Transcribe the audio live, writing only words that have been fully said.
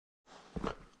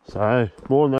So,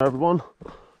 morning there everyone.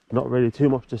 Not really too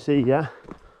much to see yet.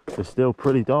 It's still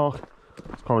pretty dark.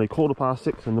 It's currently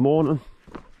 6:15 in the morning.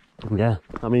 Yeah,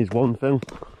 that means one thing.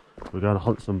 We're going to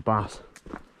hunt some bass.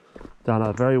 Down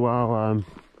at a very well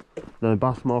known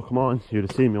bass mark of mine. You'd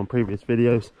have seen me on previous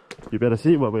videos. You better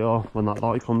see where we are when that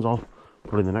light comes on.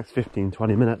 Probably in the next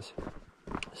 15-20 minutes.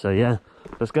 So yeah,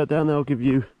 let's get down there. I'll give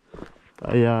you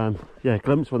a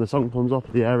glimpse when the sun comes up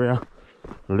of the area.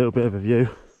 A little bit of a view.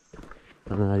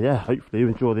 And yeah, hopefully you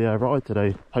enjoy the ride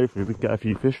today. Hopefully we can get a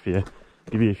few fish for you,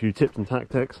 give you a few tips and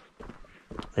tactics.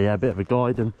 Yeah, a bit of a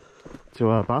guide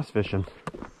to bass fishing,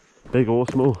 big or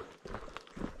small.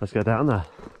 Let's get down there.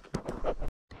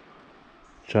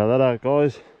 Check that out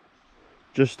guys,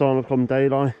 just starting to come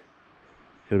daylight.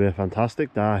 It's gonna be a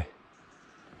fantastic day.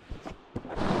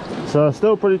 So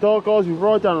still pretty dark guys, we're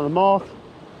right down at the mark.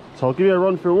 So I'll give you a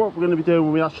run through what we're going to be doing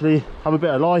when we actually have a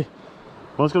bit of light.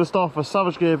 I was going to start with a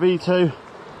Savage Gear V2,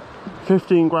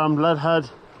 15 gram lead head,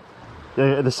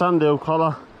 the sand eel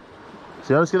collar.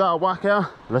 So yeah, let's get that a whack here.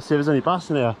 Let's see if there's any bass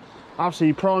in here.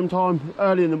 Absolutely prime time,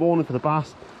 early in the morning for the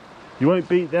bass. You won't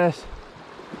beat this.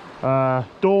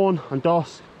 Dawn and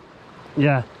dusk.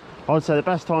 Yeah, I would say the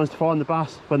best times to find the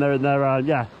bass when they're in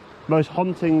their most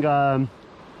hunting their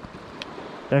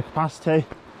capacity.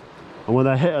 And when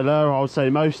they hit a lure, I would say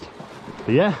most.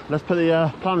 But yeah, let's put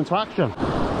the plan into action.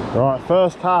 Right,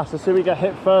 first cast, let's see if we get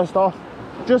hit first off.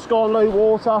 Just gone low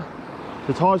water.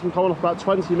 The tide's been coming off about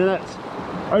 20 minutes.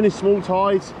 Only small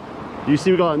tides. You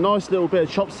see we've got a nice little bit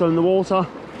of chop still in the water.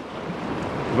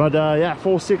 But yeah,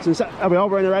 4, 6 and 7. There we are,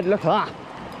 we're in already, look at that.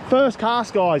 First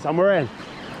cast guys, and we're in.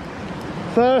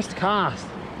 First cast.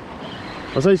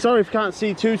 I'm so sorry if you can't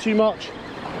see too much.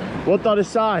 What did I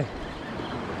say?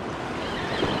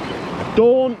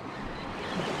 Dawn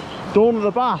of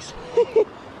the bass.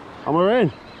 And we're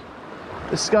in.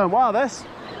 This is going well, this.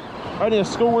 Only a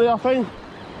schoolie, I think.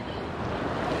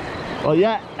 Well,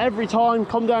 yeah, every time,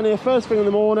 come down here first thing in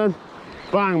the morning,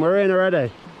 bang, we're in already.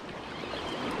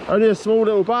 Only a small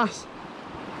little bass,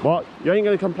 but you ain't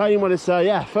going to complain when it's,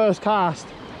 yeah, first cast.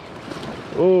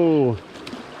 Oh,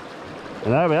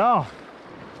 and there we are.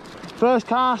 First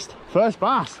cast, first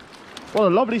bass. What a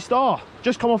lovely start.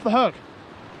 Just come off the hook.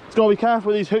 It's got to be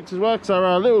careful with these hooks as well, because they're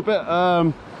a little bit,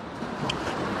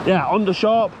 yeah, under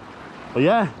sharp. But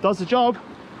yeah, does the job.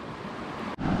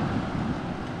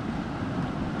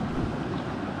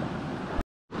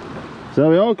 So there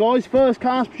we are guys, first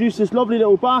cast produced this lovely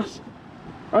little bass.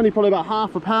 Only probably about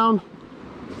 ½ a pound.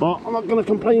 But I'm not going to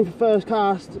complain for first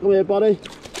cast. Come here buddy.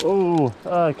 Oh,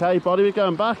 okay buddy, we're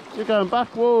going back. You're going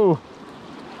back, whoa.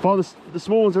 Find the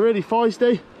small ones are really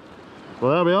feisty.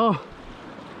 Well there we are.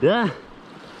 Yeah,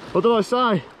 what did I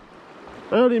say?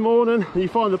 Early morning and you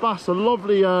find the bass, a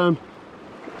lovely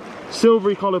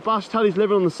silvery coloured bass. Teddy's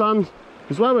living on the sand.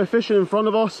 Because where we're fishing in front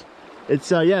of us,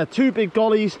 it's yeah, 2 big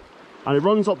gullies. And it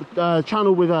runs up the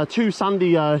channel with 2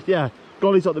 sandy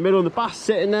gullies up the middle, and the bass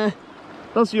sitting there.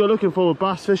 That's what you're looking for with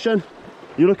bass fishing.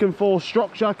 You're looking for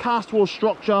structure, cast wall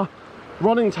structure,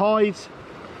 running tides,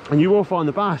 and you will find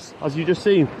the bass, as you just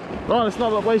seen. Right, let's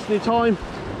not waste any time.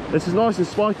 This is nice and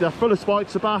spiky. They're full of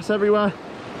spikes of bass everywhere.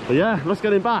 But yeah, let's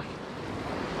get him back.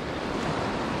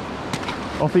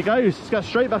 Off he goes. Let's get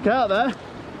straight back out there.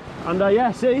 And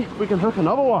yeah, see if we can hook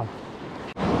another one.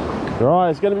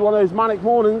 Right, it's going to be one of those manic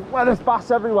mornings where there's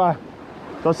bass everywhere.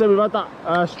 So I said we've had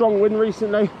that strong wind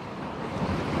recently.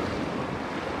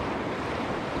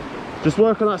 Just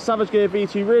working on that Savage Gear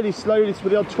V2 really slowly with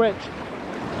the odd twitch.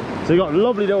 So you got a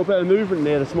lovely little bit of movement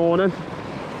here this morning.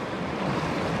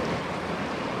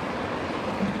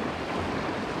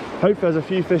 Hope there's a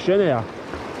few fish in here.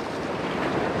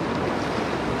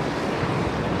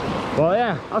 Well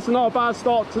yeah, that's not a bad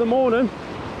start to the morning.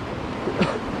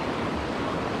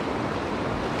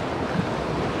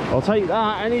 I'll take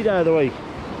that any day of the week.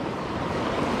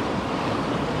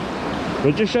 But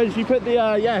it just shows if you put the,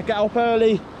 yeah, get up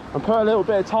early and put a little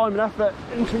bit of time and effort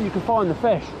into it, you can find the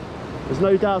fish. There's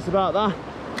no doubts about that.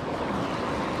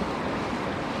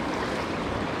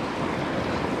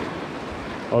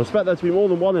 I expect there to be more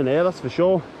than one in here, that's for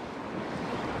sure.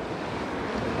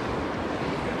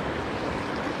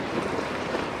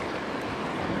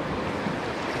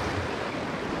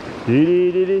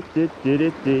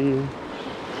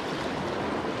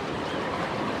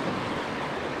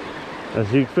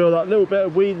 As you can feel that little bit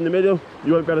of weed in the middle,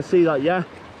 you won't be able to see that yet.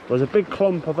 There's a big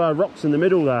clump of rocks in the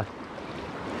middle there.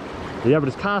 Yeah, but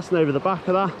it's casting over the back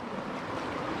of that.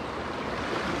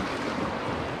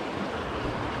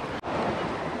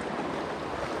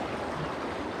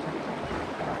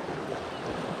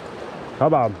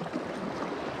 Come on.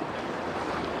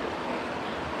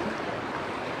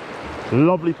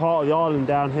 Lovely part of the island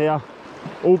down here.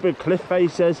 All big cliff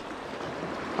faces.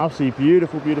 Absolutely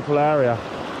beautiful, beautiful area.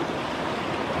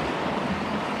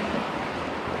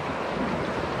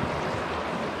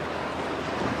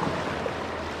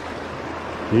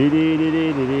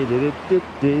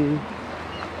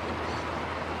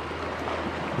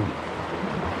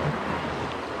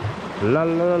 La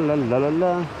la la la la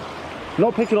la.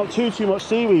 Not picking up too much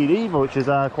seaweed either, which is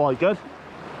quite good.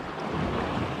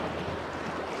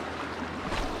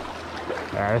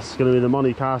 Yeah, this is going to be the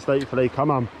money cast hopefully.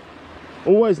 Come on.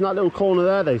 Always in that little corner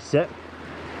there they sit.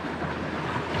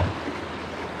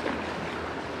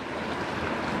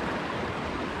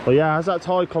 But yeah, as that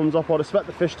tide comes up, I'd expect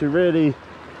the fish to really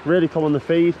come on the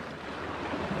feed.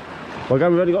 But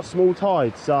again, we've only got small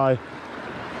tides, so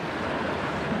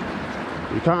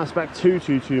you can't expect too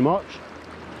much.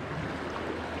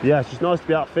 Yeah, it's just nice to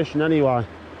be out fishing anyway.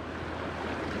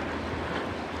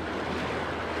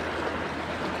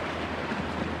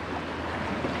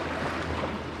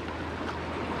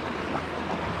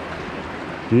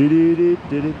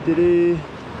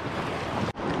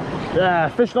 Yeah,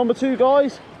 fish number 2,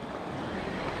 guys.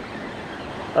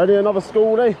 Only another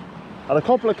schoolie. Had a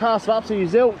couple of casts of absolute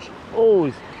zilch. Oh,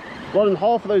 he's running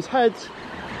half of those heads.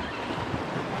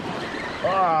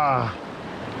 I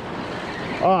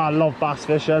love bass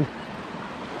fishing.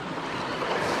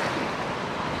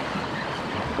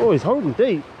 Oh, he's holding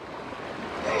deep.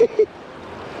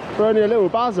 For only a little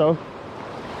basil.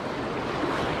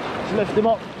 Just lift him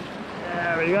up.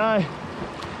 There we go.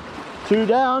 2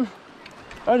 down.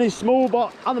 Only small,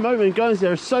 but at the moment in Guernsey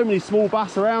there are so many small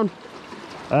bass around.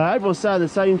 Everyone's saying the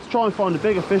same, to try and find a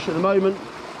bigger fish at the moment.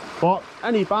 But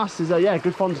any bass is yeah,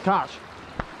 good fun to catch.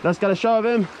 Let's get a show of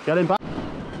him, get him back.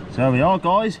 So here we are,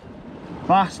 guys.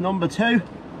 Bass number 2.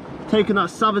 Taking that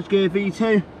Savage Gear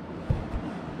V2.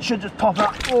 Should just pop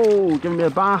out. Oh, giving me a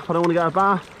bath. I don't want to get a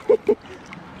bath.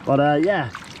 But yeah,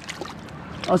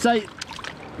 I'll say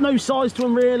no size to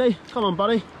him really. Come on,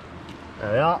 buddy.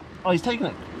 There we are. Oh, he's taking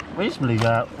it reasonably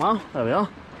well. There we are.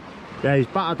 Yeah, he's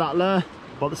battered that lure.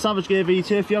 But the Savage Gear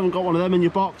V2, if you haven't got one of them in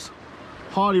your box,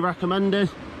 highly recommended.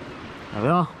 There we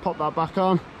are. Pop that back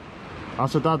on.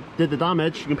 That's what Dad did the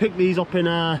damage. You can pick these up in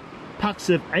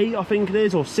packs of 8, I think it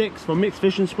is, or 6 from Mixed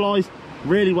Fishing Supplies.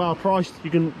 Really well priced.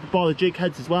 You can buy the jig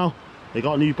heads as well. They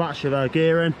got a new batch of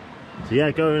gear in. So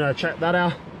yeah, go and check that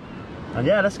out. And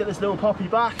yeah, let's get this little puppy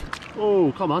back.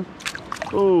 Oh, come on.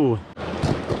 Oh.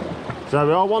 So there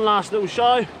we are, one last little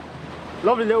show.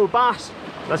 Lovely little bass.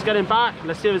 Let's get him back.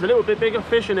 Let's see if there's a little bit bigger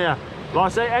fish in here. Like I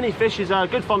say, any fish is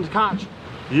good fun to catch.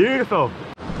 Beautiful.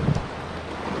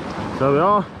 So we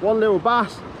are, one little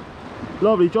bass.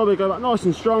 Lovely job, we go back nice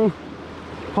and strong.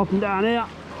 Pop him down here.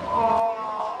 Oh.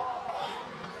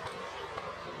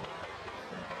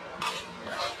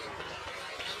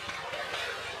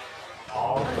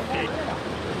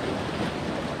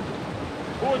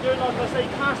 What we're doing, like I say,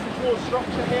 casting towards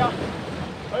structure here,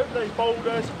 over those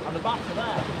boulders, and the bass are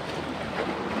there.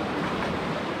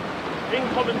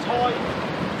 Incoming tide,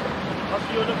 that's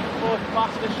what you're looking for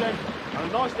bass fishing, and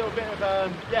a nice little bit of,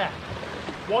 yeah,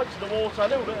 white to the water, a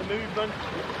little bit of movement,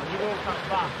 and you will catch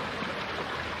bass.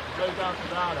 Go down to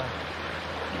the ladder.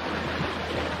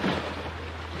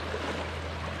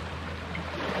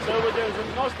 So what we're doing is a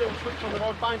nice little switch on the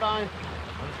rod, bang bang,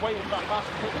 and just waiting for that bass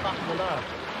to hit the back of the lure.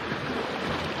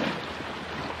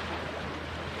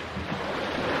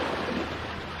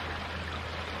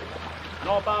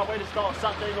 Not a bad way to start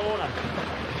Saturday morning.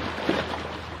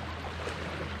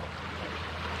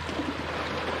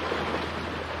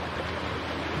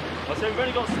 I say we've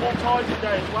only got small tides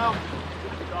today as well.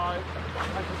 So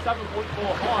it's a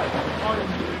 7.4 high. The tide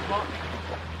isn't too much.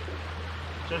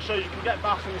 Just so you can get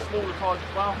bass on the smaller tides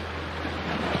as well.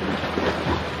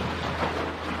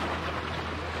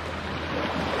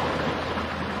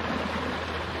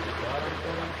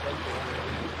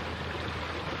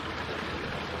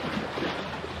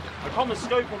 Come and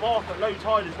scope them off at low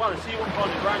tide as well and see what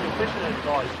kind of ground you're fishing in,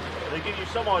 guys. They give you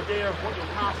some idea of what you're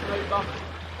casting over,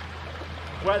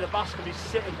 where the bass can be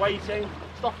sitting waiting,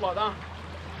 stuff like that.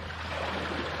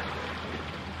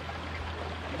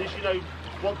 At least you know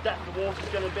what depth the water's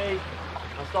going to be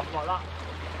and stuff like that.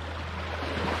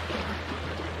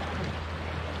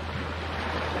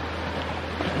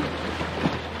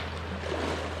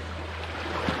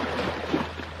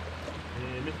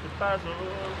 Hey, Mr. Basil.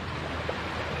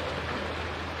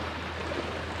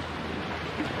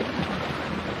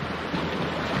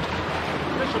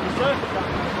 Fish on the surface that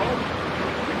time.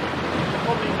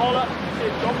 Probably holler, see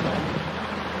it jump there.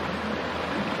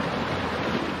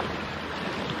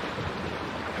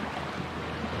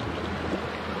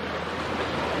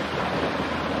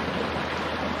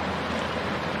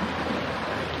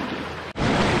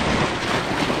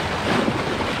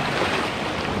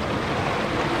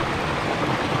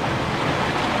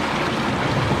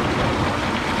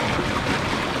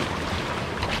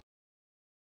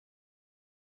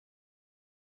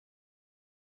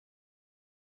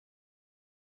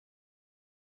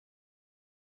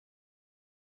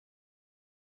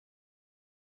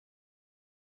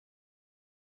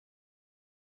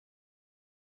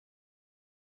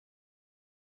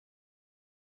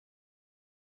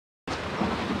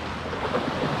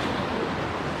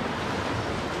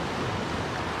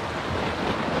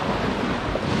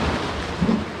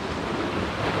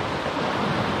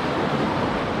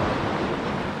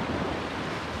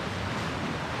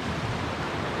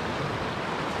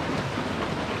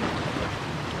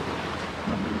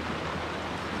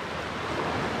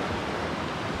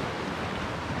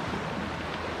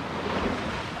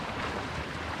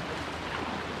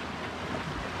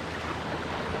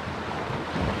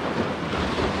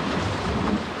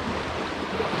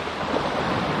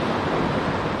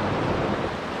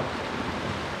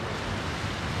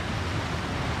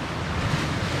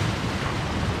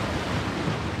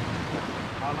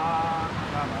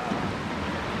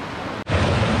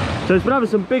 So it's been having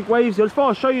some big waves here. As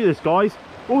far as I show you this, guys,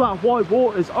 all that white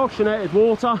water is oxygenated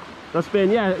water that's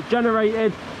been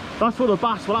generated. That's what the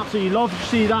bass will absolutely love. You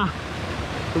see that?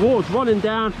 The water's running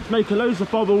down, it's making loads of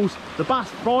bubbles. The bass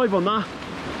thrive on that.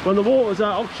 When the water's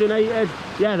oxygenated,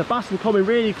 the bass will come in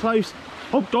really close.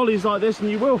 Hog dollies like this, and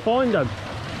you will find them.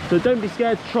 So don't be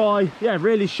scared to try,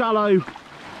 really shallow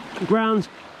grounds.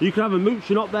 You can have a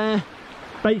mooching up there.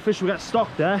 Bait fish will get stuck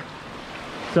there.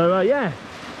 So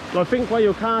I think where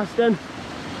you're casting,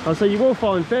 I'll say you will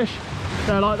find fish.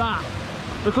 They're like that.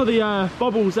 Look at the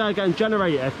bubbles there getting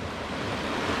generated.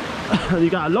 And you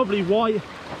got a lovely white.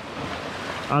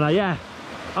 And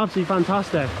absolutely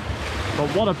fantastic. But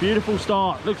what a beautiful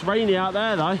start. Looks rainy out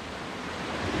there though.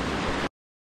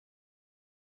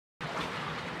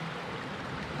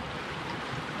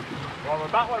 Well,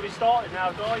 we're back where we started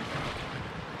now, guys.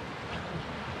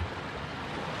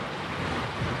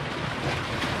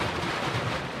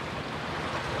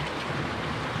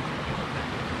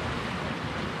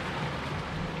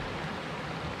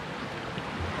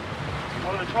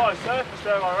 I'm going to try a surface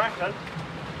there, I reckon.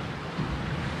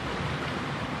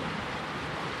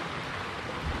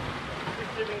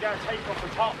 Just see if we can get a take off the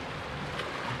top.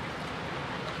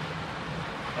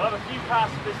 I'll have a few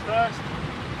casts of this first.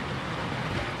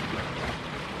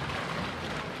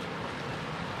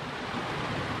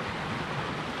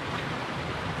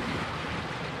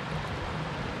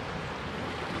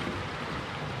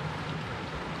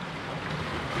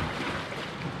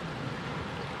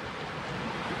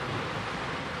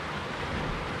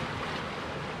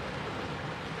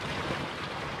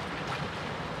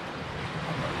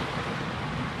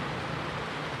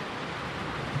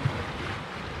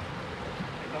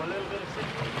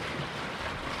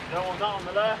 Don't want that on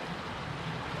the left.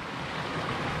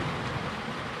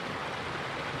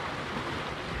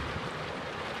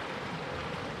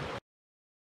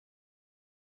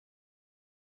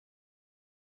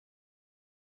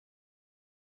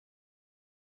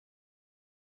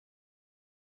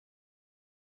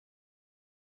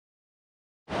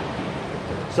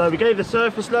 So we gave the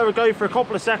surface lure a go for a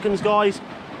couple of seconds, guys,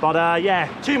 but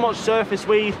too much surface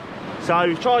weed.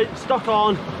 So stuck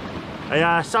on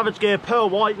a Savage Gear Pearl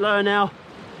White lure now.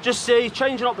 Just see,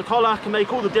 changing up the collar can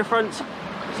make all the difference.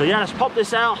 So let's pop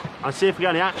this out and see if we get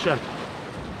any action.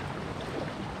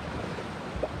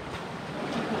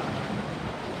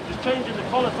 Just changing the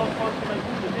collar sometimes can make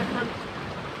all the difference.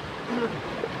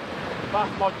 The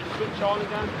bass might just switch on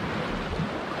again.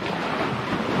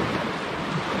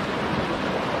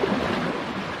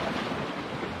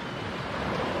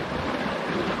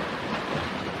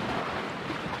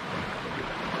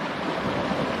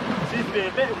 Be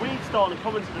a bit of weed starting to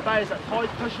come into the bay as that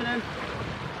tide's pushing in,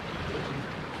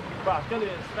 but it's going to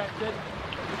be expected.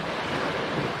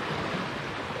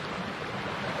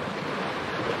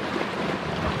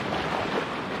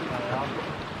 There we are.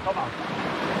 Come on.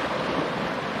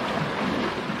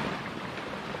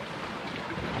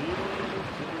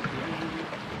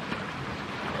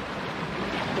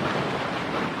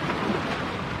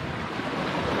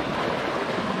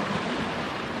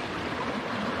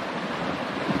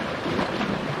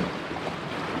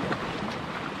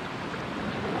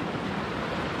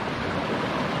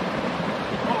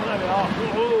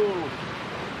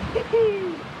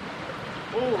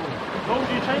 Told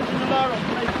you, changing the lure up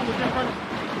to make all the difference.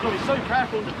 You've got to be so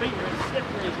careful on the beater, it's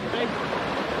slippery as can be.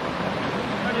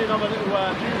 Only another little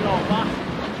juvenile bass.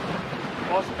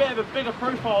 Well, it's a bit of a bigger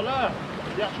profile lure,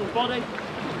 the actual body.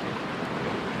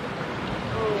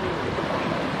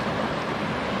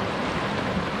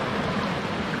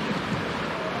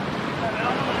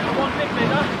 One bit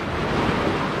bigger.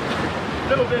 A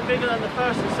little bit bigger than the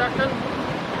first and second.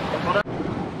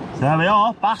 So there we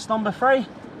are, bass number 3.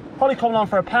 Probably coming on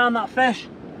for a pound, that fish.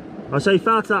 I say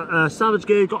found that Savage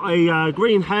Gear, got a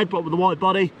green head but with a white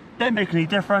body. Don't make any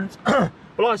difference. But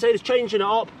like I say, just changing it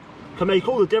up can make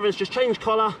all the difference. Just change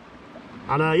colour.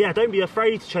 And don't be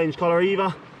afraid to change colour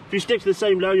either. If you stick to the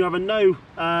same lure, you have no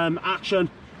action.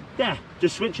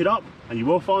 Just switch it up and you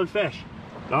will find fish.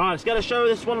 Alright, let's get a show of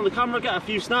this one on the camera, get a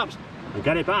few snaps and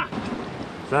get it back.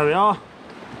 So there we are.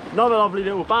 Another lovely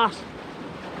little bass.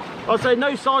 I'd say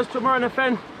no size to them or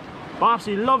anything, but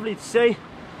absolutely lovely to see.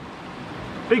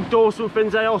 Big dorsal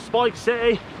fins, they are Spike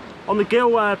City. On the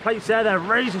gill plates there, they're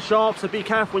razor sharp, so be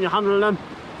careful when you're handling them.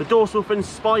 The dorsal fin's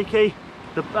spiky,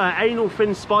 the anal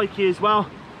fin's spiky as well.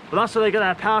 But that's where they get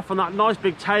their power from, that nice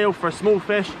big tail for a small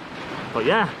fish. But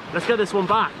let's get this one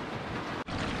back.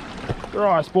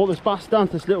 Right, I brought this bass down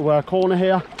to this little corner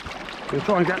here. We'll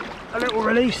try and get a little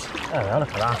release. There we are,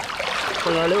 look at that.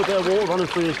 So a little bit of water running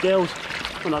through his gills.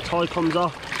 when that tide comes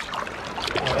off.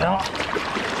 There we are.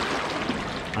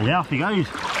 And yeah, off he goes.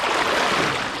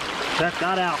 Check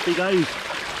that out, off he goes.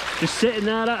 Just sitting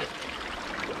there, that,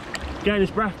 getting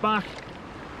his breath back.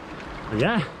 And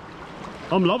yeah,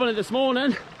 I'm loving it this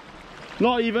morning.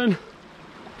 Not even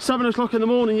 7 o'clock in the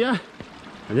morning yet.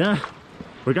 And yeah,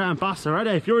 we're getting bass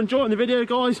already. If you're enjoying the video,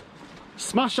 guys,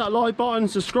 smash that like button,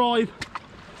 subscribe,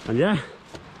 and yeah,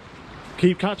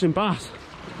 keep catching bass.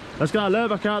 Let's get our lure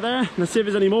back out there and let's see if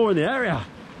there's any more in the area.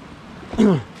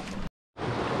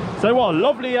 So what a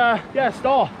lovely yeah,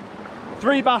 start.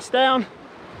 3 bass down.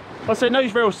 I say no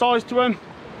real size to them,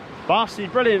 but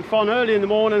absolutely brilliant fun early in the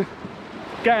morning,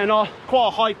 getting quite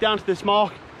a hike down to this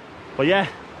mark. But yeah,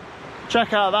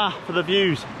 check out that for the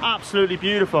views, absolutely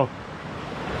beautiful.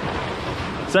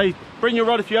 So bring your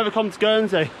rod if you ever come to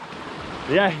Guernsey.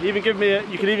 Yeah, you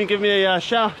can even give me a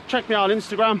shout. Check me out on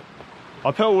Instagram.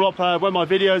 I put all up when my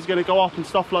video is going to go up and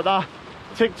stuff like that.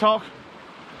 TikTok.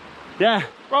 Yeah,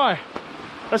 right,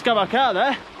 let's go back out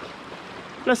there.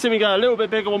 Let's see if we can get a little bit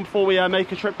bigger one before we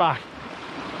make a trip back.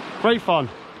 Great fun.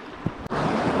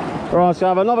 Right, so I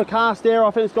have another cast here. I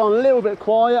think it's gone a little bit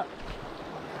quiet,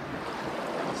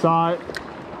 so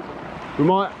we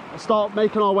might start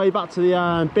making our way back to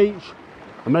the beach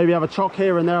and maybe have a chock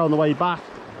here and there on the way back.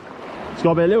 It's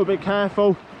got to be a little bit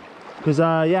careful because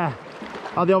yeah,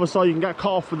 at the other side you can get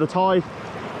cut off with the tide.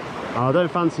 I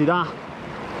don't fancy that.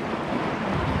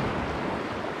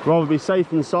 Rather be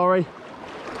safe than sorry.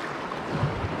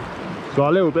 Got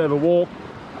a little bit of a walk.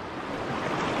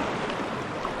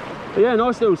 But yeah,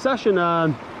 nice little session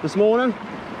this morning.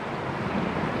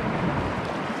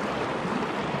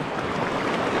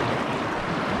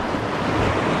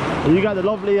 And you got the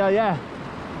lovely yeah,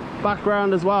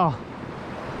 background as well.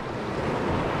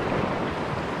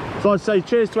 So I'd say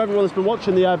cheers to everyone that's been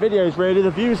watching the videos. Really,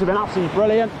 the views have been absolutely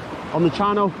brilliant on the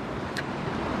channel.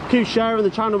 Keep sharing the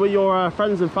channel with your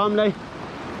friends and family.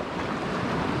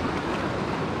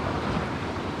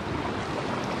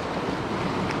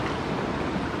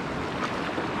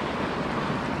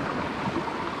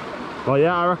 But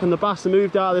yeah, I reckon the bass have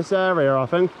moved out of this area, I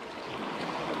think.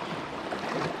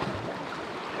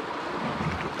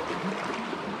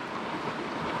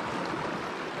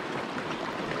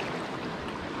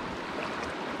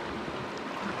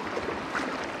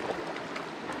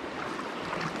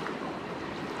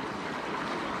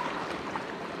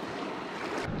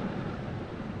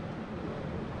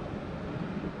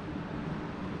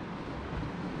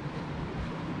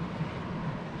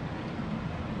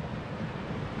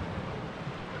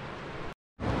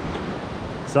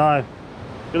 So,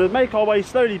 gonna make our way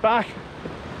slowly back.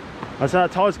 As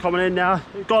that tide's coming in now,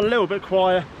 it's gone a little bit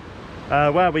quiet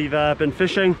where we've been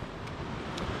fishing.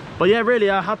 But yeah, really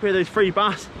happy with those 3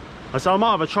 bass. So I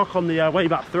might have a chock on the way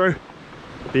back through.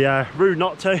 Be rude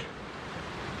not to.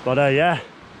 But yeah,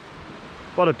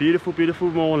 what a beautiful, beautiful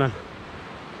morning.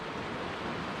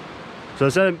 So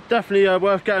it's definitely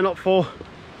worth getting up for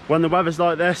when the weather's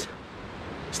like this.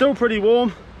 Still pretty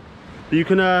warm, but you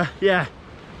can yeah,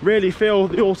 really feel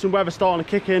the autumn weather starting to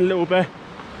kick in a little bit.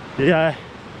 Yeah,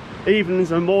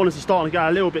 evenings and mornings are starting to get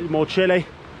a little bit more chilly.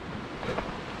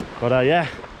 But yeah,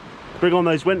 bring on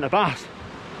those winter bass.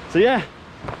 So yeah,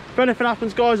 if anything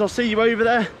happens, guys, I'll see you over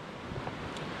there.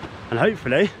 And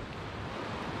hopefully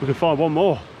we can find one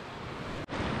more.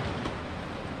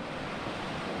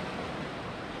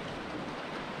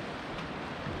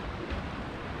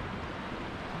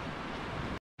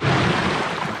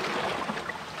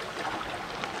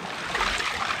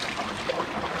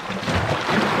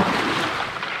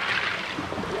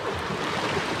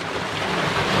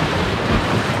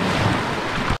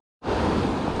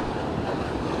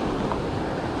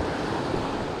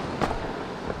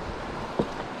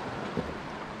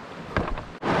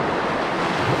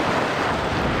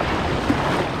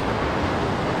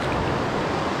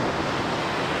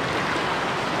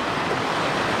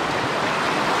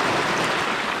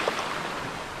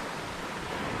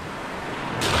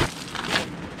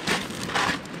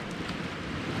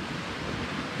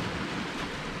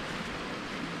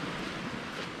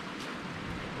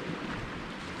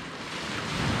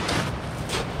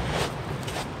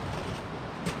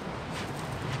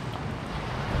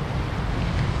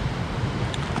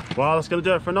 Well, that's going to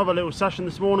do it for another little session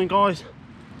this morning, guys.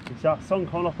 You see that sun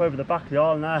coming up over the back of the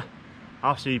island there.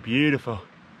 Absolutely beautiful.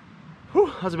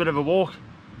 Whew, that's a bit of a walk.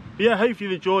 But yeah,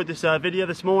 hopefully you've enjoyed this video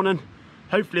this morning.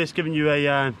 Hopefully it's given you a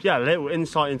yeah, a little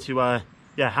insight into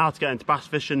yeah, how to get into bass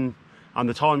fishing and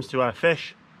the times to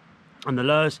fish and the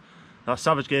lures. That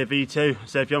Savage Gear V2.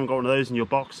 So if you haven't got one of those in your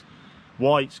box,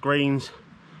 whites, greens,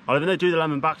 I don't think they do the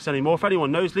lemon backs anymore. If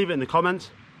anyone knows, leave it in the comments.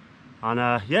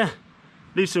 And yeah,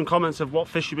 leave some comments of what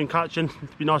fish you've been catching.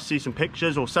 It'd be nice to see some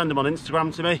pictures, or send them on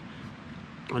Instagram to me.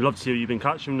 I'd love to see what you've been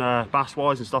catching bass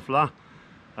wise and stuff like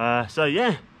that. So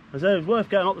yeah, as I said, it was worth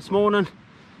getting up this morning.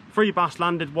 3 bass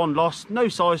landed, 1 lost, no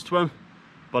size to them,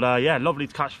 but yeah, lovely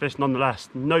to catch fish nonetheless.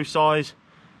 No size,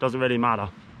 doesn't really matter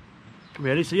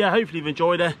really. So yeah, hopefully you've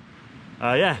enjoyed it.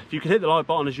 Yeah, if you could hit the like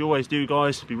button as you always do,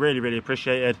 guys, it'd be really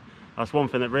appreciated. That's one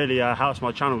thing that really helps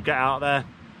my channel get out there.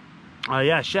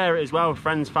 Yeah, share it as well with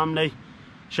friends, family,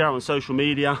 share it on social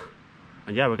media,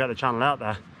 and yeah, we'll get the channel out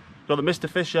there. Got the Mr.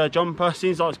 Fish jumper.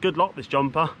 Seems like it's good luck, this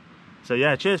jumper. So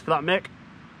yeah, cheers for that, Mick.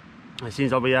 It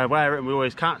seems I'll be wear it and we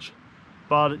always catch.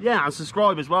 But yeah, and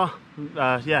subscribe as well.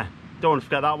 Yeah, don't want to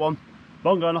forget that one.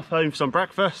 But I'm going off home for some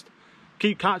breakfast.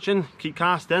 Keep catching, keep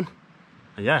casting,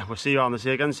 and yeah, we'll see you on the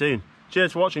sea again soon.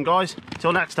 Cheers for watching, guys.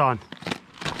 Till next time.